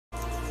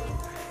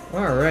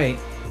Alright.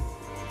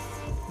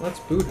 Let's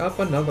boot up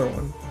another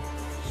one.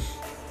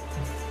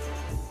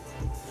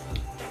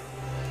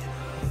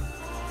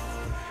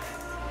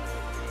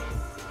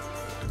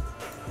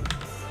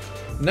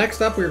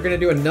 Next up, we're going to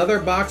do another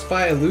box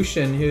by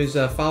Illusion, who's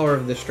a follower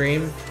of the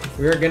stream.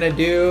 We're going to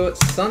do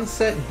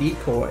Sunset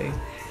Decoy.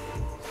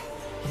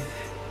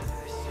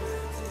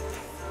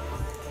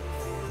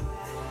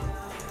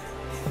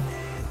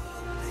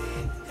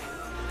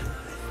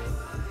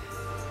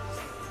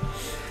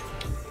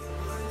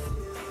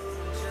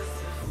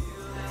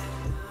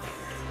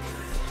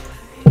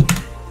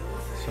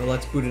 So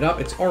let's boot it up.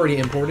 It's already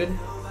imported.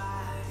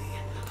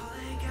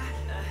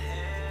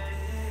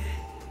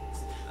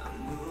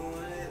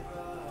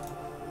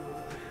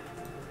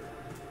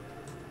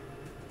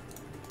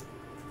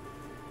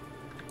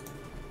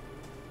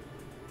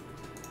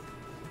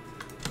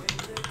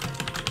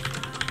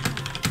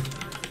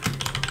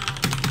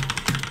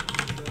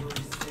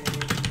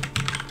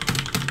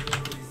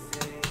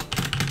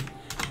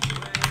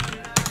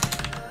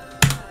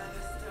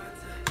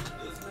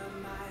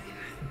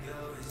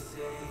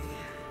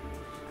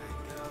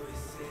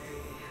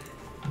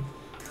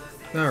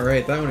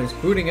 Alright, that one is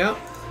booting up.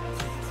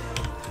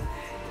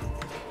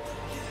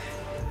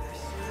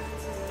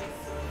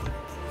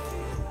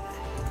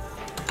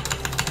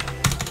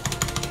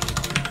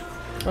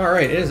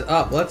 Alright, it is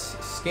up. Let's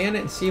scan it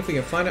and see if we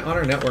can find it on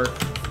our network.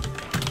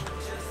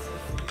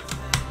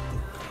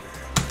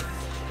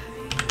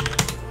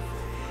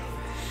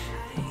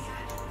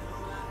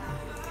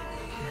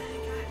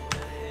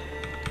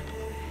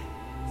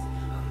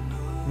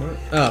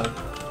 Oh.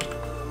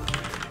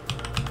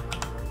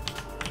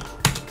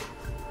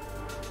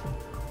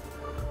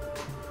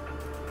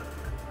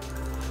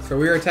 So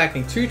we are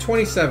attacking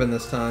 227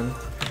 this time.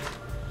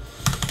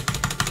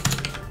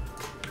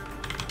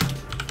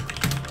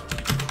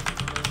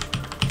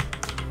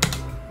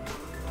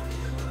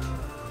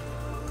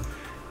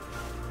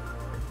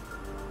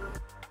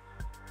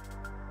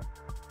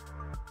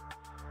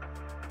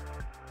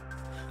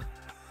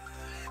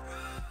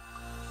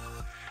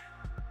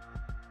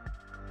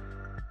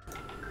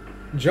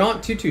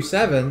 Jaunt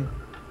 227?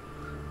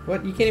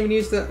 What? You can't even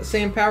use the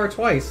same power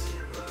twice.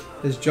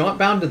 Is Jaunt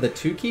bound to the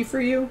 2 key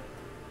for you?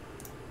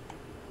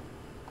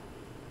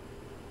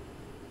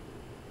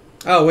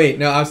 Oh wait,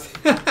 no, I was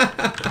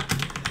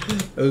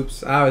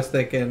oops, I was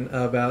thinking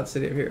about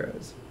City of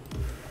Heroes.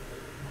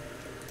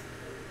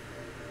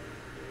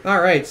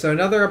 Alright, so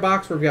another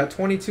box where we've got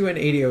 22 and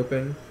 80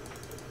 open.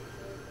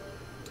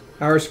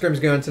 How are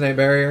scrims going tonight,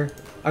 Barrier?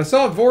 I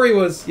saw Vori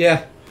was,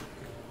 yeah.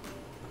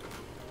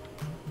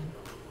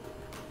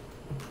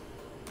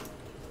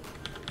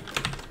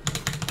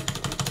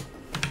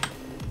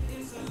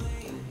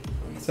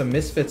 It's a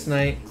Misfits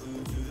night,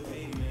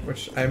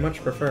 which I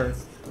much prefer.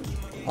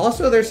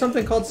 Also, there's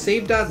something called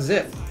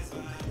save.zip.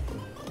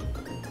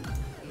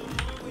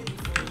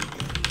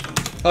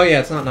 Oh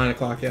yeah, it's not 9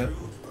 o'clock yet.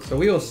 So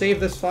we will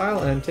save this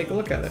file and take a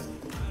look at it.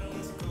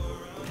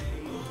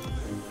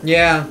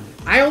 Yeah,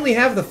 I only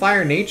have the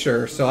Fire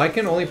Nature, so I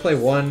can only play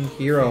one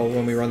hero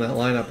when we run that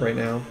lineup right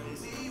now.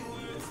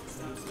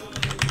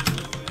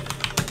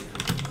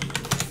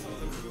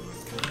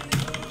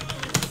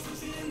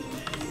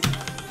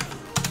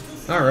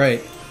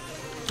 Alright.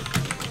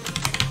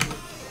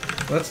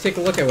 Let's take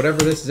a look at whatever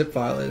this zip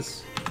file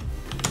is.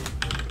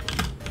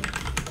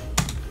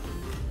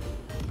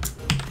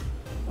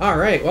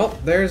 Alright, well,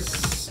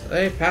 there's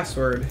a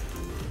password.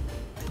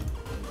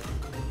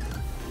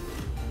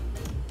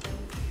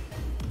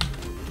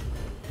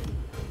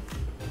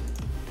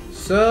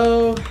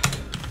 So...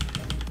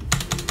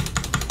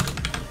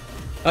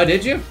 Oh,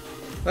 did you?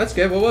 That's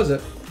good. What was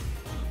it?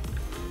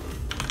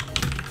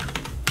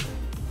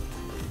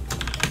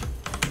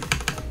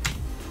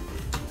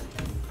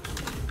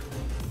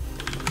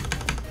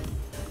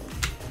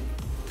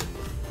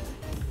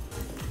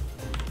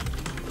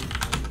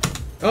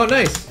 Oh,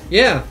 nice.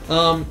 Yeah.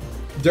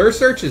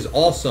 Doylersec is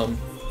awesome.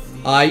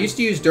 I used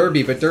to use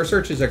Derby, but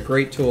Doylersec is a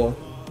great tool.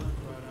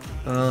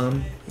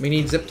 We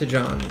need Zip to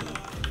John.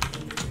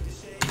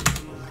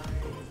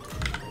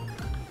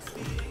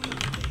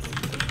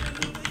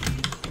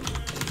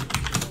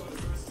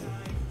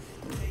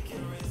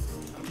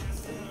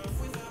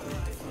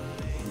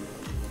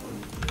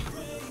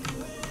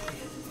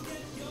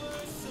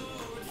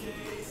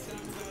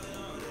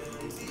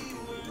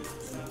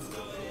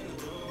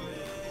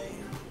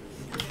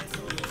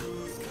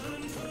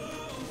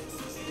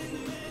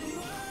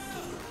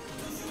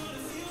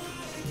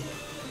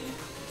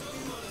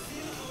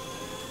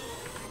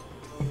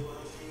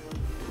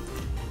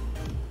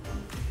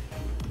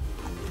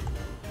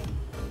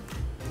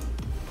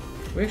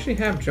 We actually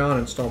have John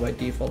installed by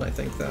default, I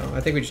think, though.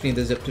 I think we just need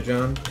the zip to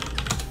John.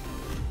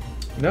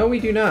 No, we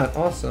do not.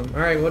 Awesome.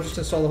 Alright, we'll just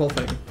install the whole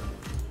thing.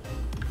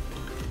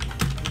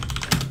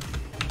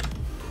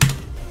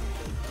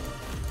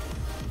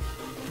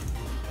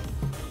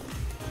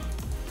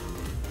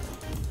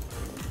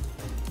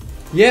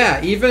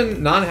 Yeah,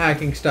 even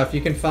non-hacking stuff,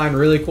 you can find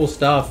really cool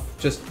stuff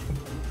just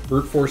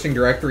brute forcing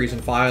directories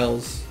and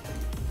files.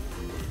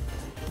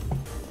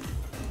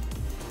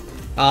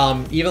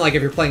 Even like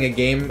if you're playing a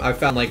game, I've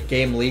found like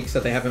game leaks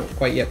that they haven't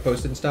quite yet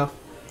posted and stuff.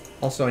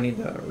 Also, I need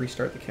to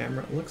restart the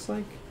camera, it looks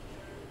like.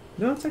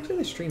 No, it's actually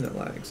the stream that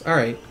lags.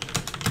 Alright.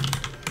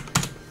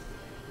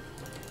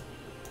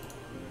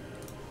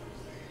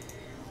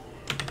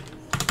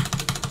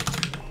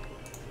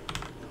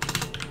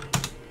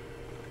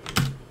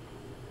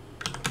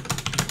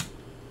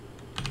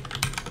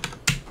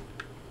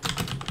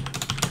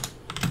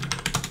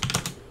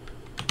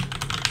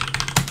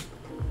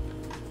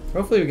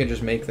 Hopefully we can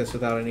just make this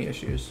without any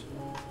issues.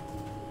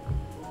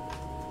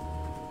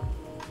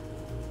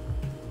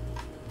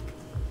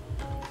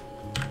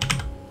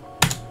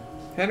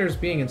 Header's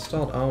being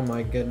installed. Oh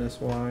my goodness,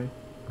 why?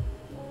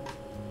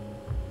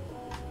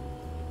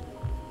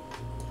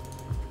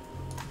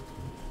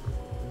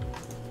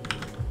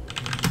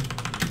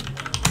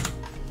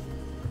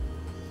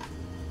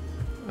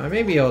 I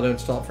may be able to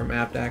install it from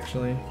apt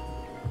actually.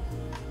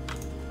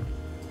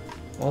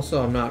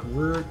 Also, I'm not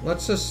root.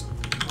 Let's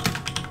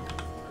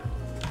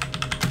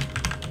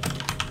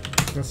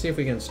see if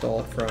we can install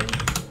it from.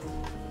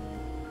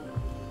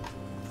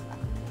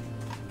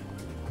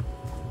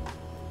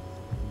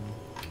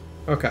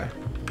 Okay.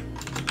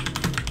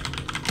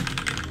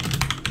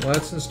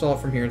 Let's install it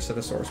from here instead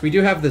of source. We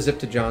do have the zip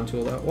to John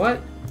tool though.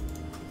 What?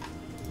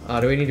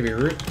 Do we need to be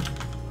root?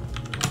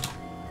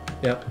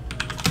 Yep.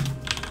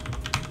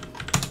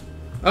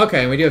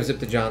 Okay, we do have zip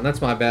to John. That's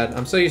my bad.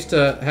 I'm so used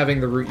to having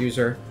the root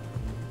user.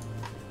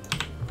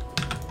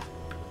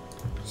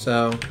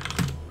 So.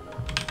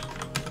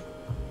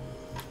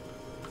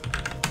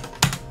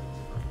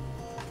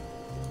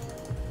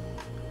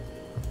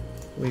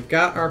 We've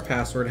got our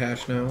password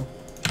hash now.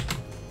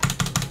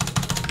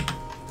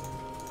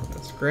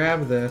 Let's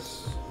grab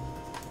this.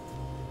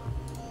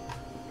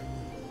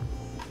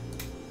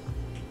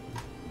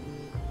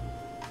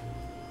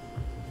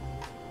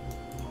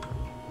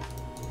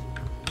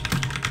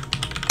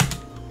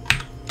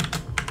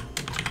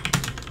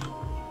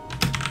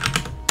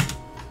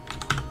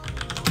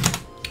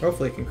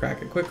 Hopefully it can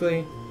crack it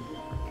quickly.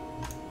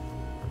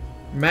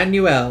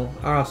 Manuel.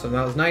 Awesome.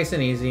 That was nice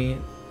and easy.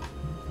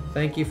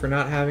 Thank you for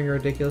not having a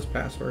ridiculous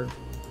password.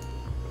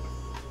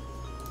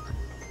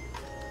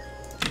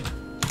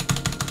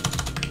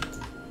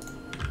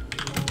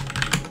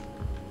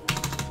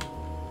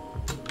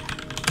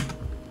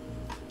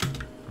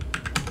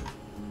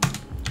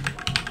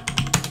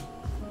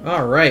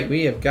 Alright,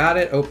 we have got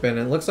it open.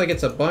 It looks like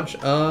it's a bunch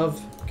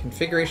of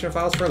configuration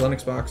files for a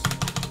Linux box.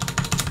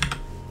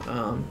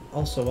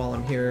 Also, while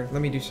I'm here,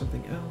 let me do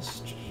something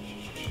else.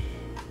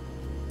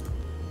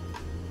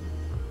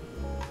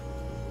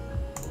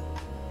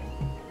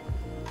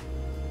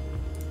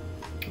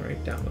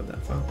 Alright, download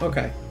that file.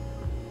 Okay.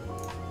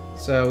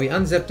 So we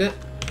unzipped it.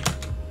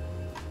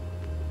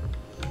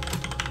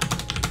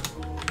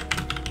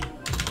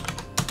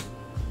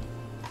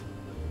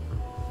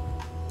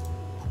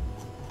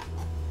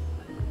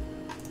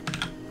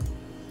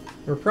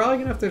 We're probably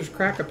gonna have to just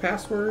crack a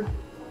password.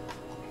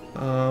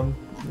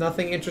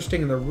 Nothing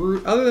interesting in the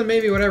root, other than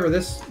maybe whatever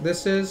this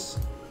is.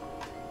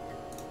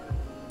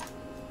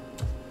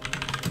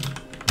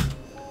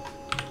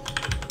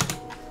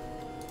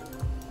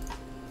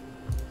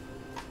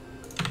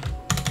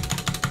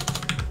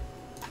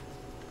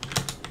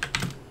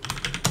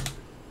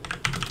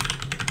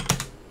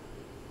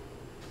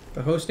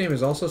 The host name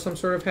is also some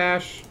sort of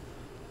hash.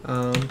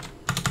 Let's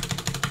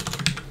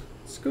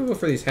Google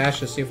for these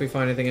hashes, see if we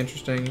find anything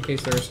interesting in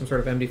case there is some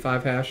sort of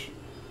MD5 hash.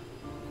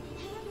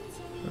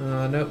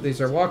 Nope,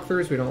 these are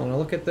walkthroughs. We don't want to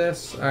look at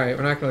this. Alright,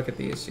 we're not going to look at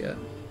these yet.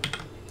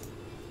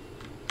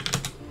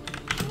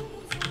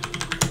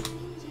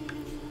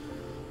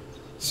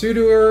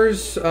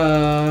 Sudoers,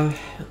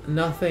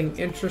 nothing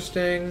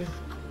interesting.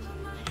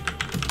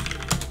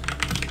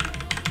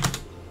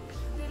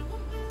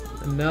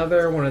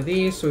 Another one of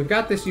these. So we've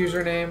got this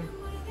username.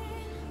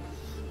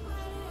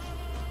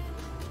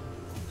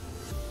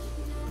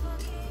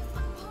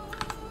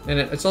 And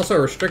it's also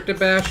a restricted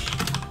bash.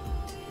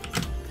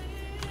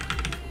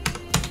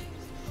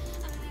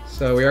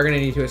 So we are going to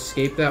need to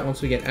escape that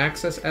once we get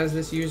access as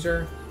this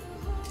user.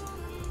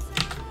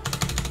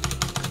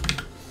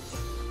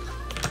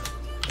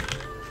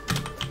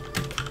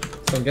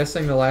 So I'm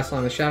guessing the last line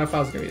of the shadow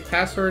file is going to be the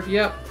password.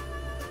 Yep.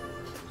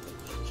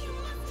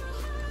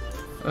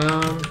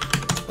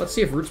 Let's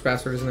see if root's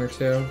password is in there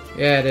too.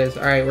 Yeah, it is.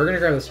 Alright, we're going to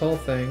grab this whole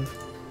thing.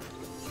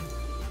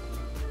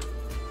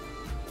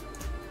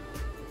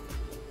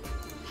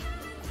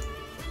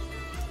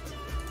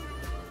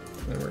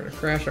 And then we're going to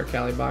crash our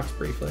Kali box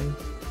briefly.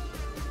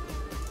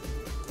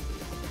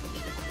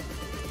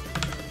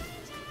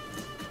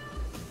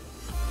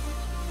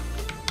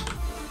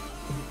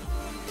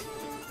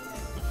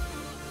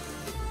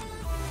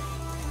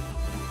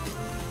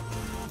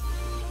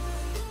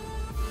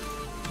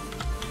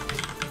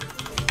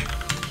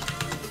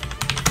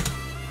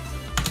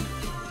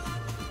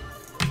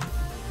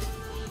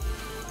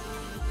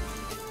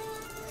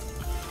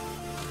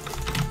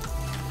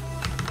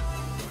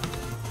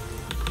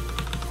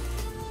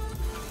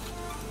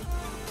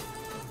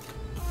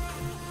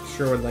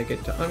 sure would like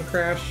it to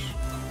uncrash.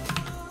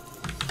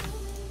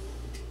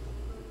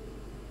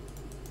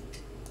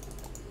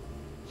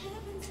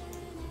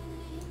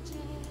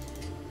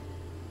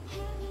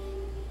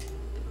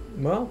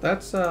 Well,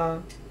 that's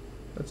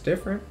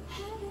different.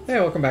 Hey,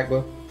 welcome back,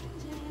 Blue.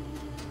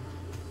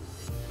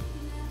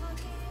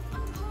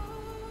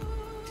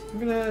 I'm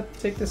gonna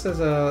take this as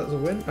a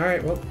win.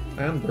 Alright, well,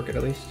 I unbroke it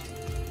at least.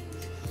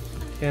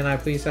 Can I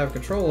please have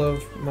control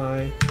of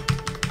my...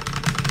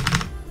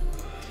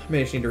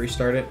 May just need to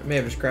restart it. May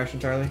have just crashed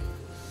entirely.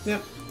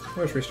 Yep,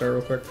 I'll just restart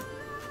real quick.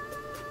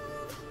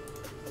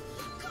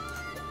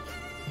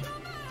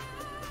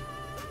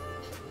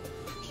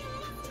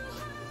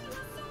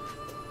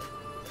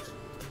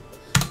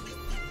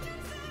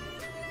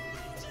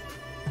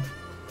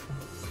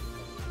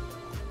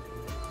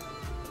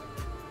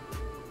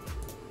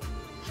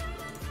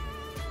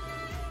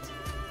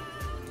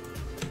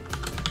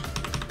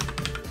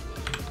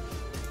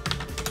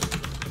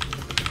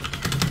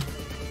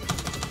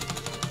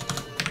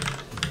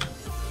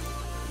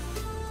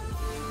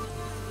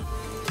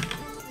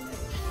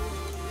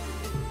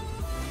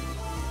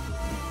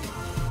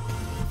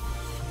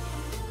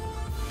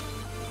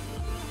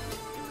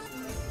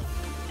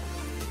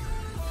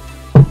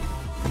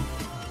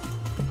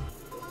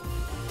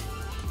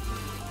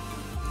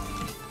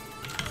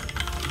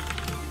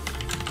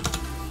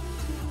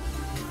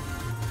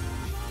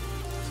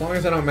 As long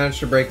as I don't manage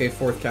to break a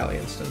 4th Kali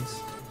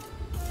instance.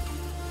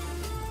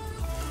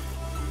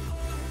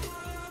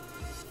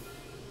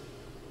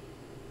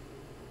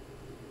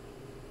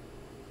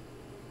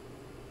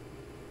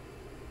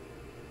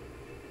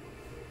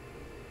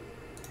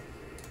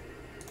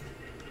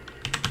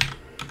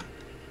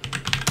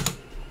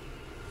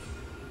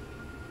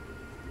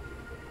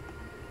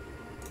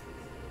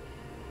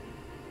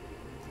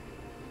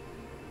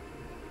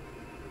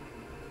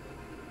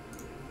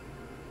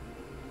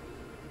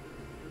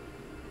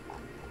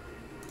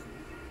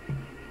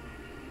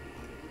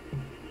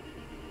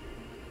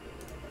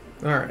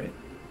 Alright,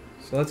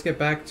 so let's get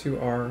back to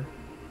our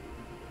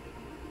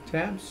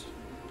tabs.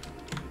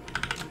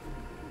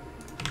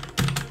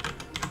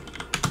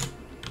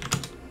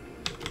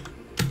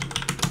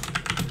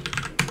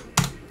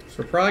 So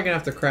we're probably gonna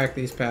have to crack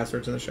these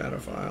passwords in the shadow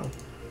file.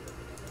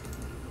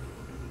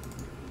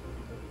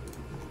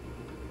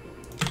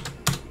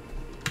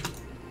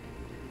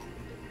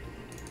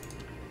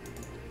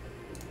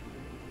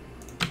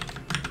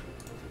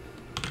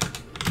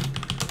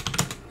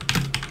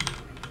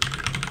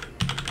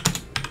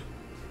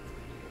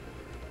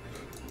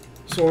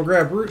 So we'll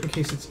grab root in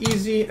case it's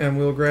easy, and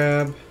we'll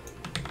grab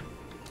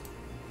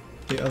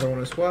the other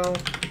one as well.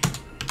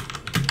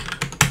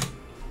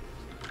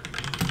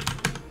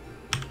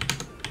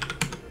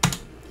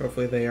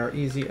 Hopefully they are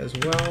easy as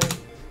well.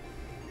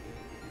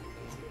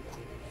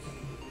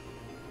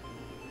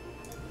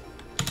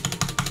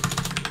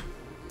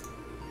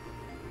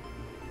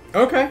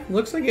 Okay,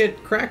 looks like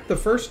it cracked the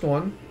first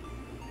one.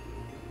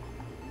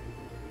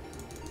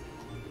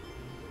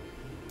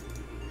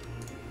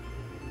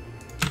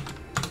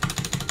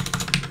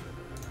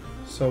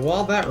 So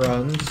while that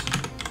runs,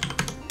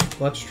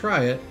 let's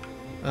try it.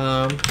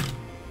 Oh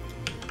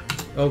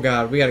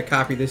god, we gotta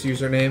copy this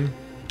username.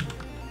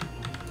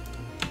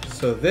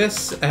 So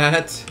this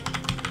at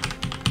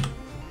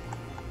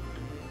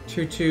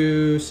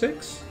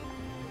 226?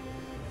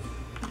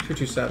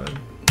 227.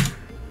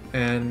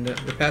 And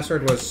the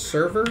password was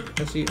server,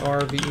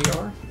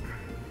 S-E-R-V-E-R.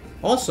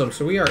 Awesome,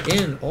 so we are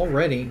in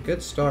already.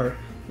 Good start.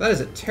 That is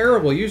a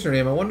terrible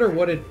username. I wonder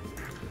what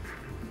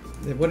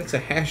it's a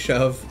hash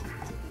of.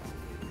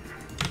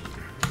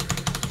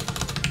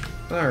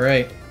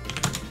 Alright.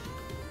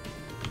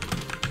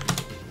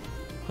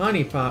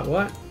 Honeypot,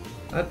 what?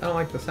 I don't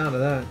like the sound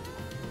of that.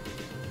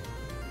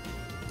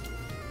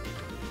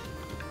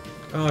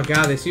 Oh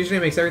god, this username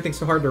makes everything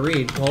so hard to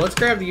read. Well, let's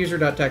grab the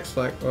user.txt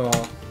flag.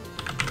 Oh.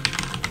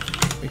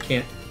 We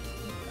can't.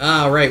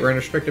 Ah, right, we're in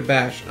restricted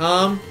bash.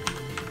 I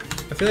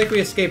feel like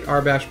we escaped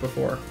rbash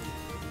before.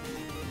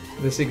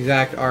 This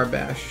exact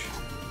rbash.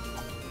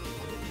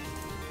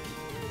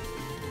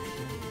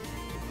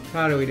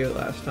 How did we do it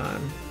last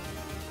time?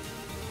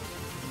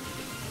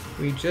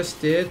 We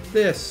just did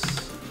this.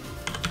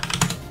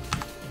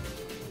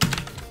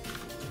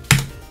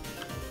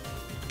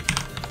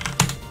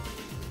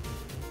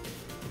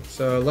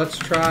 So let's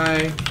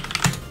try...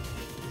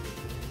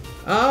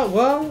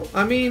 well,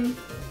 I mean...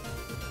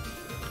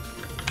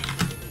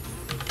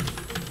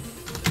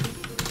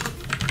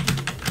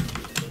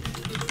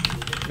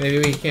 Maybe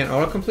we can't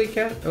autocomplete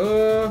cat?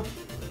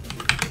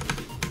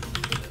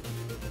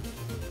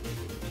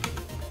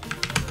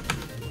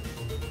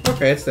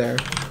 Okay, it's there.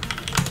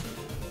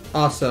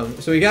 Awesome.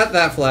 So we got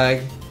that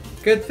flag.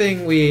 Good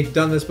thing we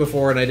done this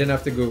before and I didn't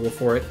have to Google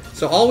for it.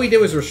 So all we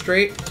did was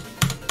escape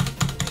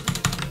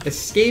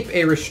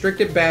a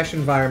restricted bash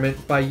environment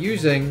by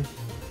using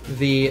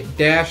the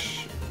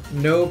dash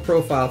no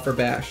profile for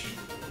bash.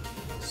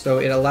 So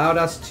it allowed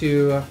us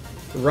to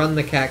run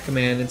the cat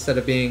command instead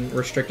of being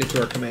restricted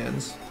to our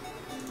commands.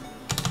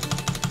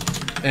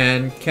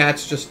 And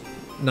cats just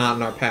not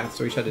in our path,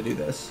 so we should have to do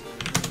this.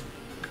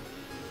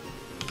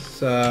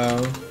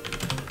 So...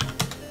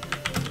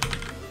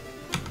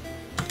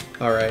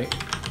 Alright.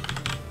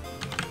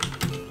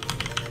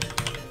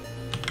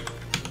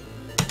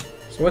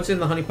 So what's in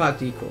the honeypot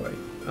decoy?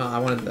 I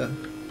wanted the...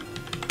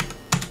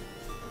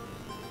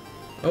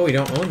 Oh, we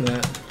don't own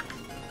that.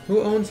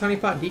 Who owns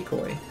honeypot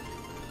decoy?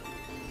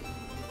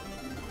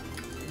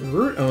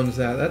 Root owns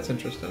that. That's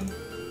interesting.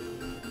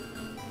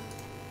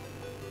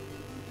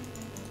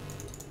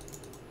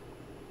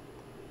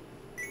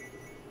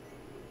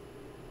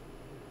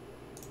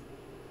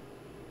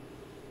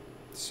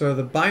 So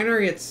the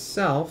binary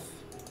itself,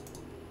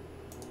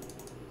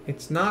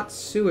 it's not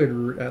suid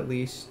root at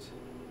least.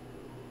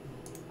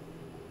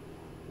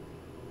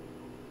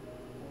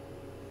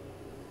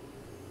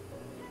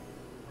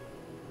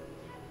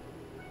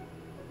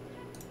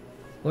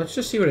 Let's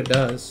just see what it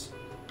does.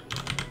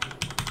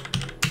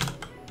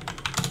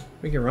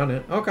 We can run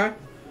it. Okay.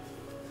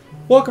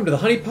 Welcome to the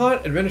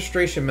Honeypot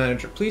Administration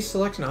Manager. Please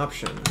select an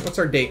option. What's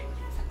our date?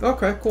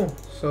 Okay, cool.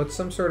 So it's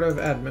some sort of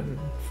admin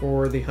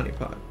for the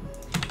Honeypot.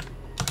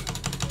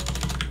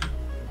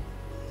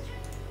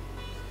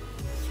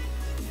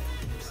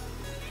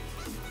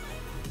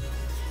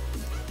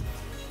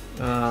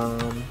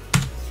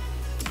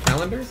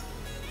 Calendar?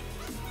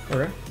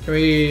 Okay. Can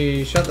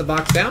we shut the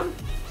box down?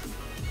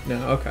 No,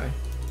 okay.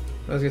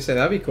 I was gonna say,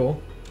 that'd be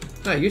cool.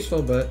 Not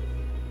useful, but...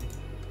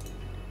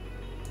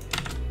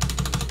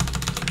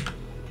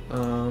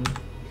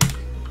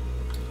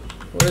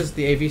 what does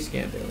the AV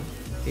scan do?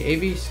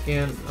 The AV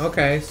scan...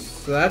 Okay,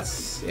 so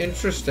that's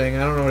interesting.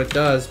 I don't know what it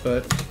does,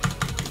 but...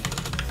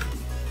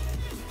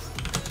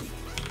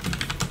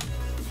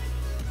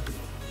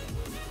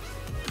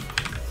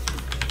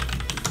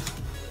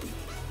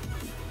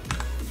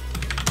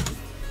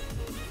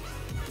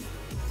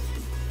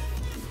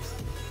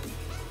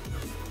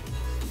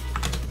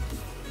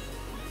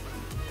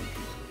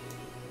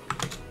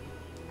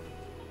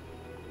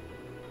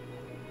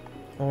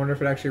 I wonder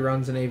if it actually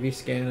runs an AV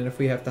scan and if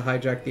we have to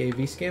hijack the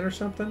AV scan or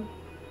something.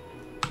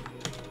 I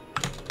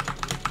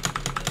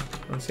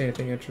don't see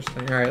anything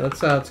interesting. Alright,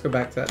 let's go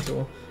back to that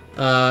tool.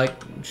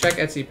 Check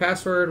Etsy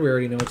password. We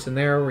already know what's in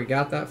there. We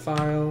got that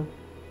file.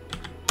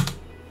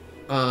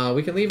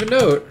 We can leave a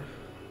note.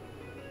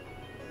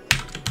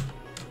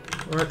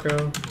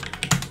 Marco.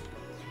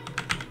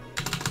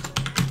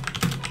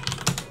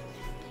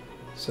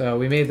 So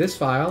we made this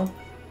file.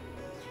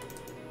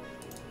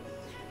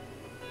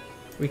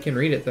 We can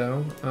read it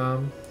though.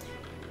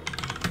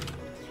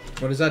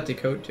 What does that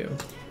decode to?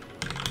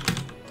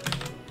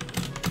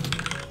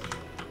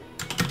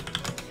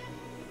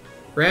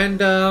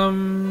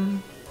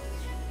 Random.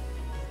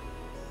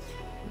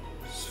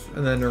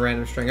 And then a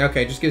random string.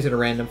 Okay, just gives it a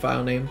random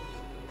file name.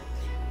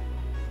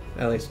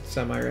 At least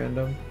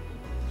semi-random.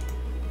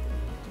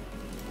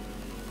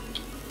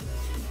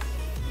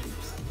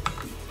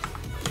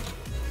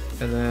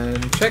 And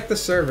then check the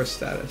service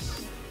status.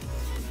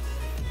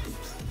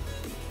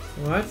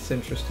 Well, that's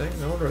interesting.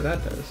 I wonder what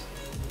that does.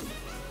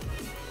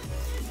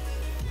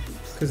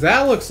 Because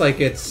that looks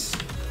like it's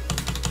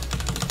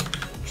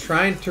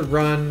trying to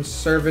run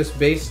service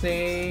base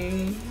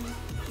name.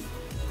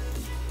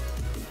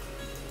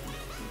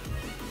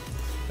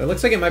 It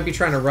looks like it might be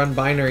trying to run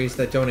binaries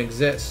that don't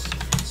exist.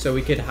 So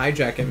we could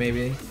hijack it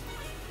maybe.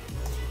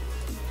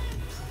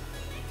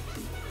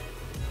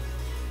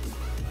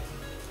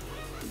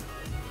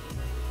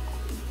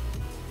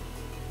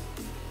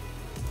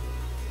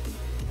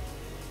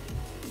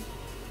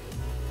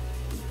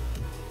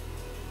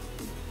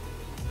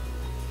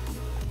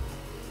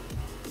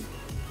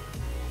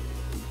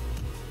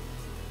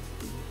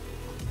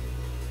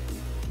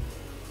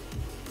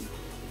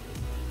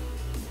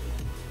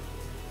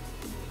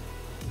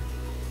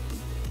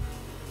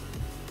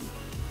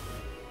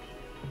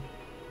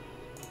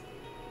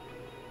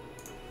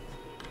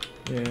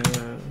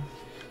 Yeah.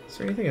 Is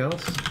there anything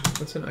else?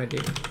 What's an ID?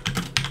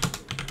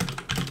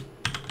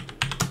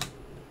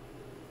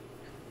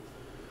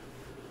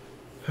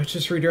 It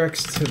just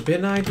redirects to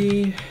bin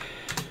ID.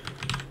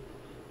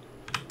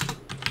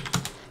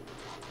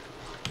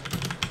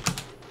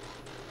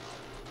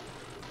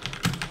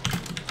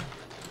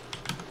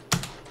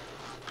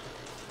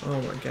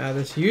 Oh my god,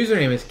 this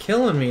username is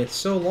killing me. It's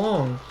so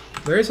long.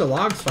 There is a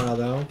logs file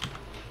though.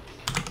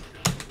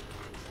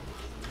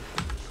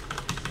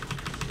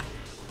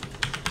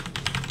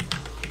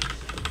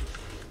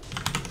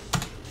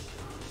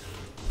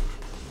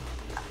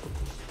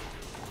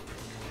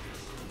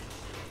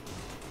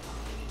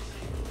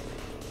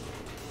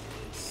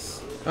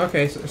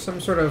 Okay, so there's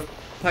some sort of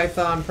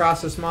Python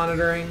process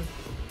monitoring.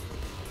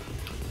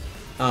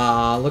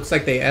 Looks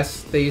like they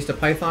used a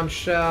Python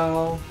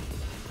shell.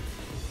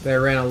 They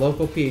ran a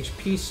local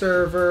PHP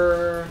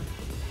server,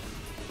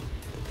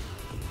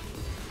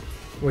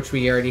 which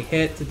we already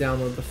hit to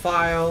download the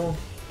file.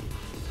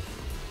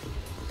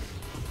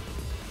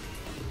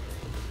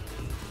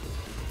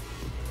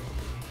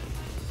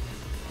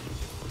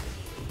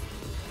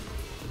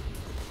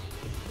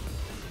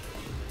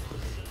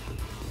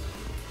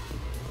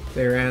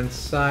 They ran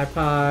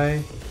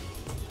SciPy.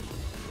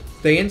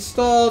 They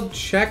installed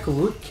check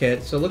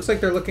rootkit, so it looks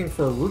like they're looking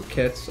for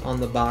rootkits on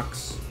the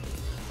box.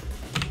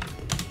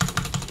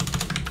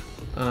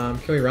 Can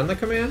we run the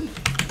command?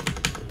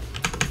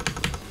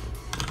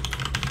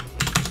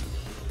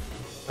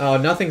 Oh,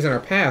 nothing's in our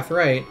path,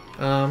 right.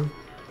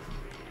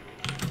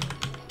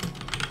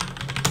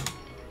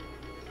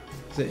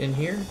 Is it in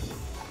here?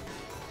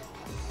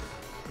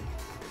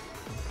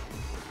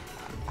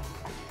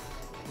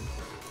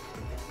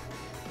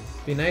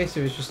 Be nice if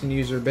it was just in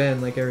user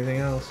bin like everything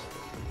else.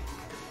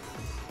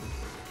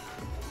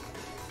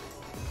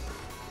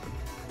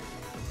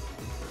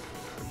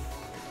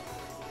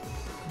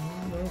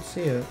 I don't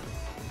see it.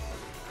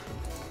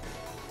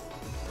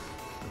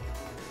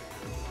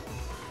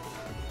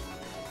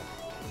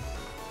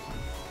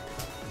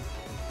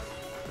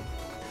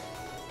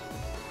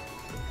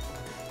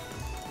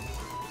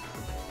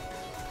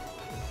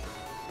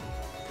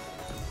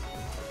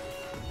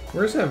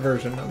 Where's that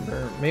version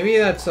number? Maybe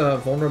that's a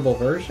vulnerable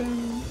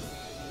version?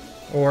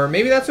 Or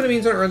maybe that's what it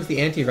means when it runs the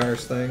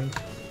antivirus thing.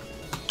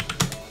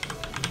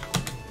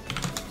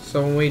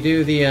 So when we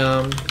do the,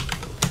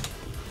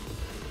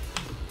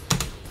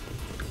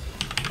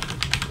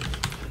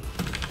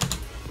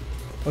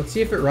 let's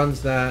see if it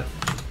runs that.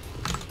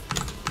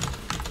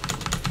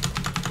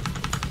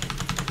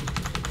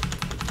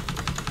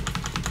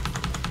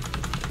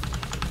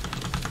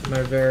 Am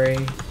I very...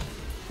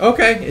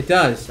 Okay, it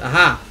does.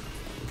 Aha!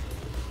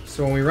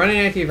 So when we run an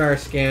antivirus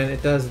scan,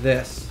 it does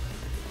this.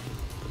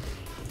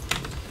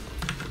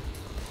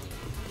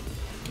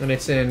 And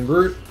it's in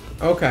root.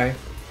 Okay.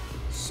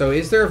 So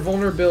is there a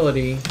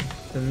vulnerability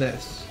in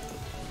this?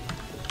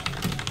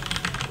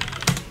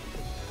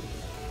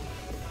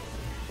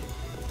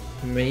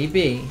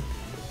 Maybe.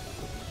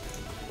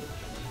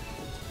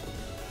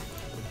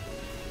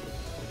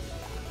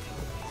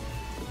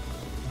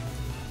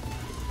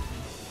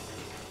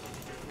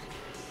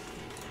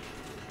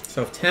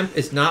 So if temp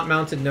is not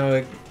mounted, no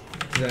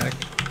exec.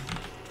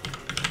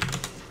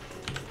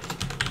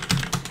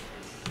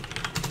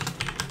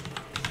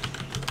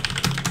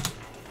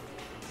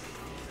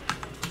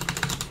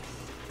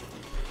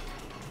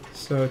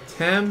 So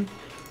temp.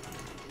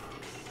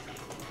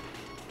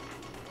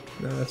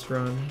 No, that's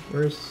run.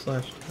 Where's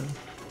 /temp?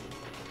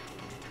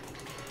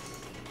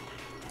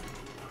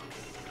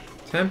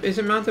 Temp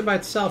isn't mounted by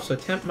itself, so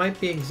temp might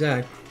be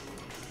exec.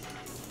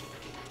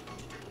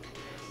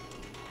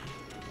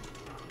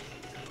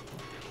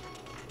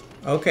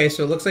 Okay,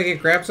 so it looks like it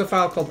grabs a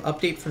file called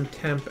update from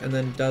temp and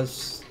then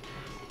does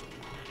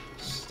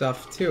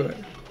stuff to it.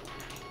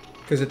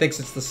 Because it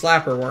thinks it's the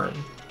slapper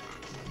worm.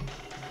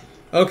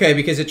 Okay,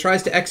 because it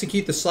tries to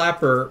execute the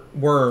slapper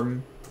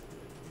worm.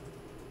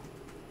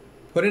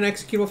 Put an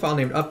executable file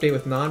named update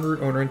with non-root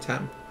owner and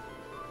temp.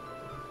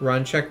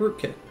 Run check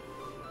rootkit.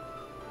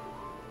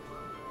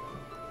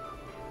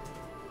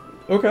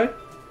 Okay.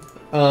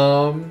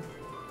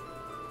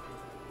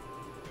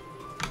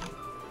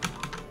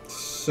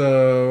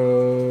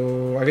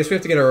 So I guess we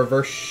have to get a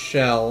reverse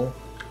shell.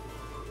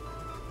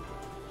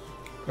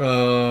 Do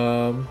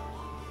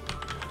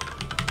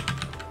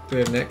we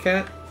have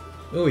netcat?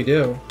 Oh, we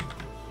do.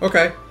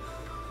 Okay.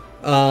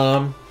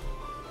 So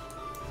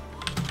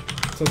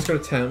let's go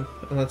to temp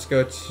and let's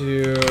go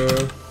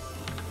to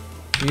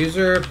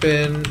user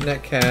bin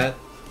netcat.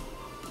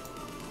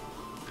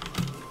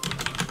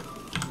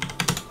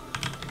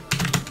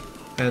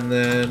 And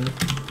then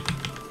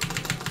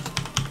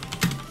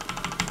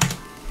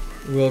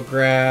we'll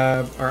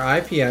grab our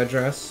IP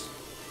address.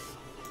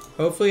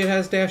 Hopefully it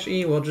has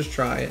 -e. We'll just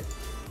try it.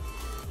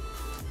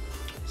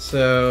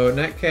 So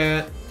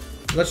netcat.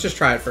 Let's just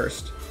try it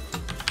first.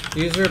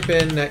 User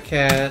bin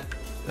netcat.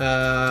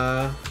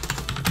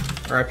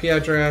 Our IP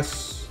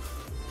address.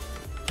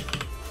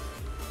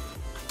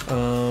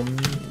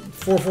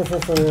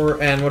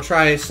 4444, and we'll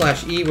try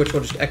 /e, which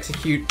will just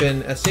execute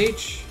bin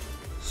sh.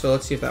 So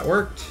let's see if that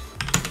worked.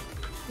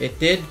 It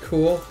did.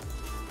 Cool.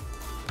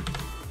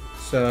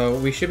 So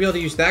we should be able to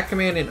use that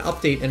command and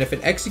update, and if it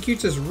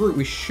executes as root,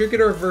 we should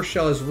get a reverse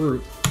shell as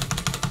root.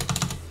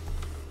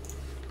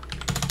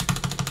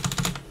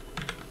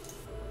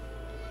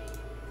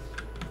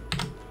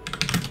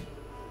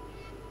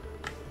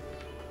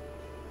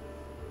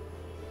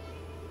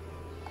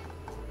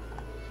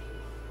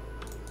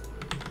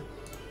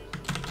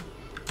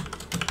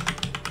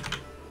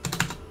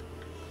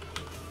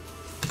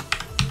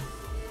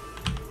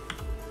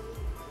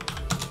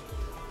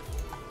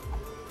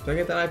 Did I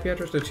get that IP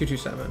address? No,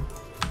 227. I'm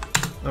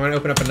going to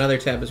open up another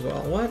tab as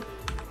well. What?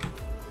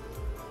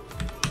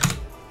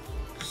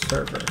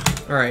 Server.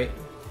 Alright.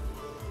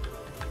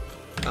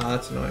 Oh,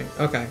 that's annoying.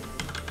 Okay.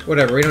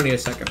 Whatever, we don't need a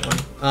second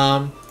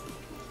one.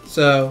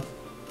 So,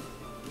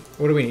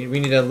 what do we need? We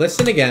need to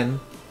listen again.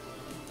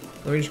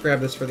 Let me just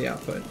grab this for the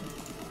output.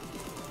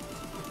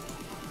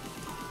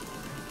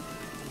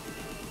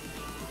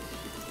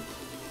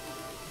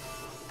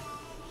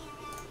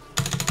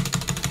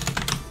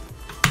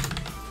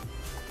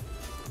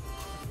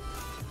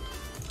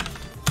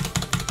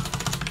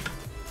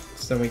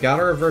 So we got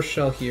our reverse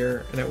shell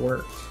here, and it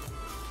worked.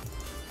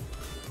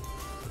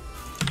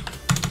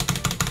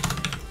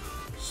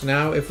 So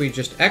now if we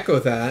just echo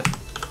that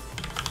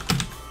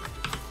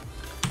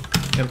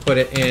and put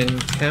it in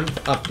temp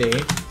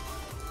update,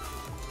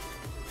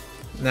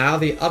 now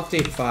the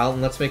update file,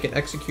 and let's make it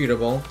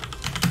executable.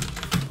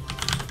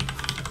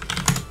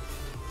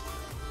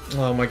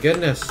 Oh my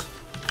goodness.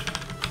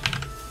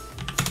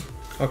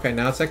 Okay,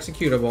 now it's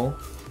executable.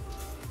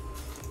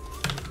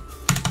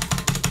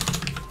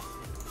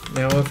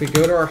 Now if we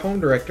go to our home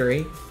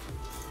directory,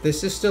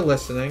 this is still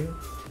listening.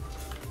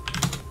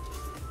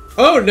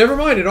 Oh, never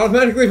mind, it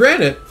automatically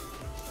ran it.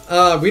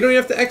 We don't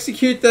have to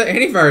execute the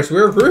antivirus,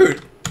 we're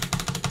root.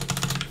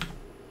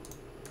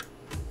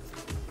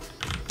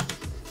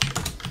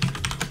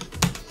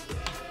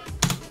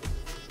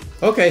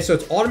 Okay, so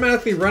it's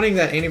automatically running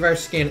that antivirus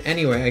scan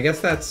anyway. I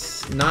guess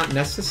that's not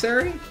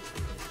necessary.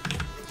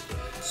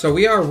 So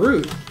we are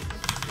root.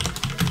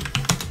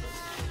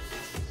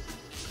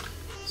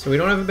 So we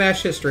don't have a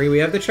bash history. We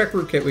have the check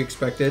rootkit we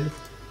expected.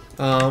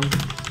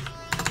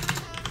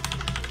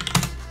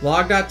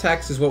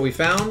 Log.txt is what we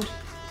found.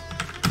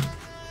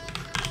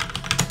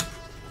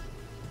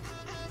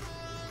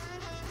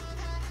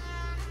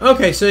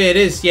 Okay, so it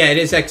is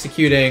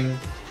executing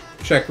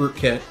check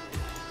rootkit.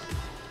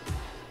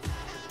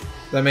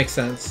 That makes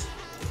sense.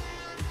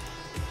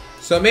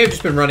 So it may have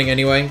just been running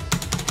anyway,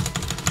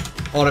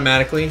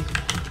 automatically.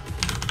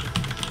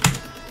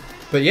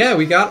 But yeah,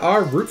 we got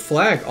our root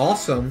flag.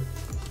 Awesome.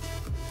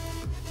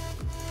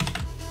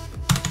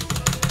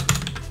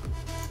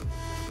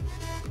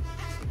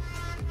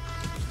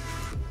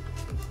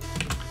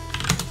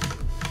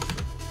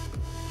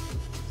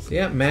 So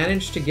yeah,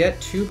 managed to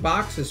get 2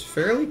 boxes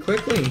fairly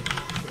quickly.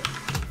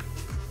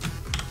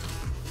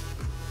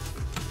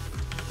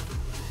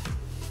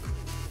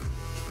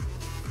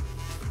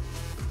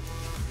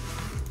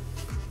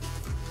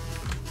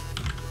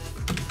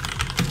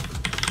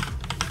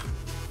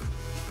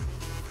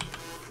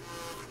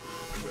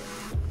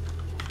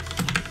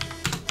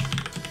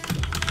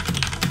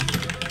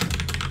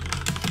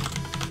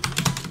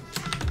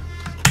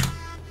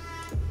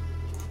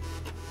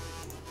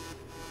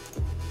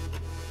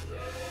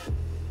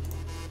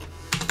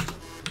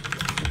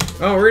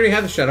 Oh, we already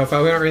have the shadow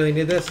file. We don't really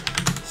need this.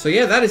 So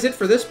yeah, that is it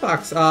for this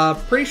box.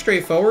 Pretty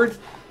straightforward.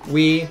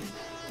 We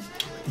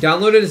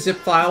downloaded a zip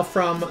file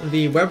from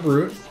the web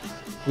root.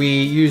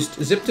 We used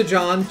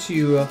zip2john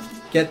to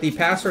get the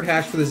password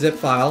hash for the zip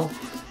file.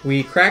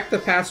 We cracked the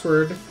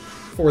password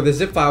for the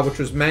zip file, which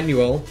was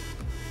manual.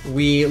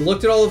 We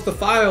looked at all of the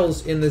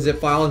files in the zip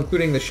file,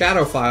 including the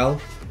shadow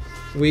file.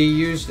 We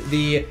used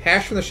the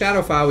hash from the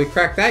shadow file. We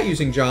cracked that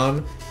using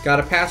John. Got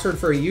a password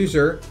for a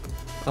user,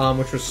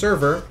 which was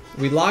server.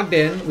 We logged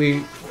in.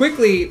 We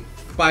quickly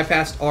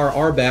bypassed our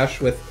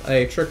rbash with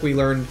a trick we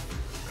learned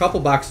a couple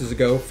boxes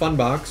ago,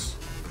 Funbox.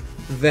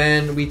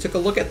 Then we took a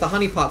look at the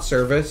honeypot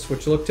service,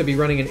 which looked to be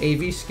running an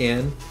AV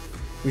scan.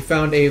 We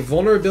found a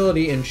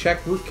vulnerability in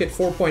check rootkit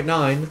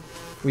 4.9.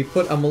 We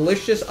put a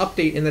malicious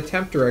update in the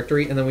temp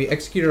directory, and then we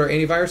executed our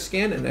antivirus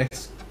scan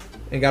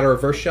and got a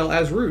reverse shell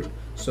as root.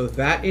 So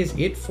that is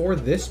it for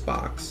this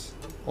box.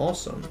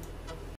 Awesome.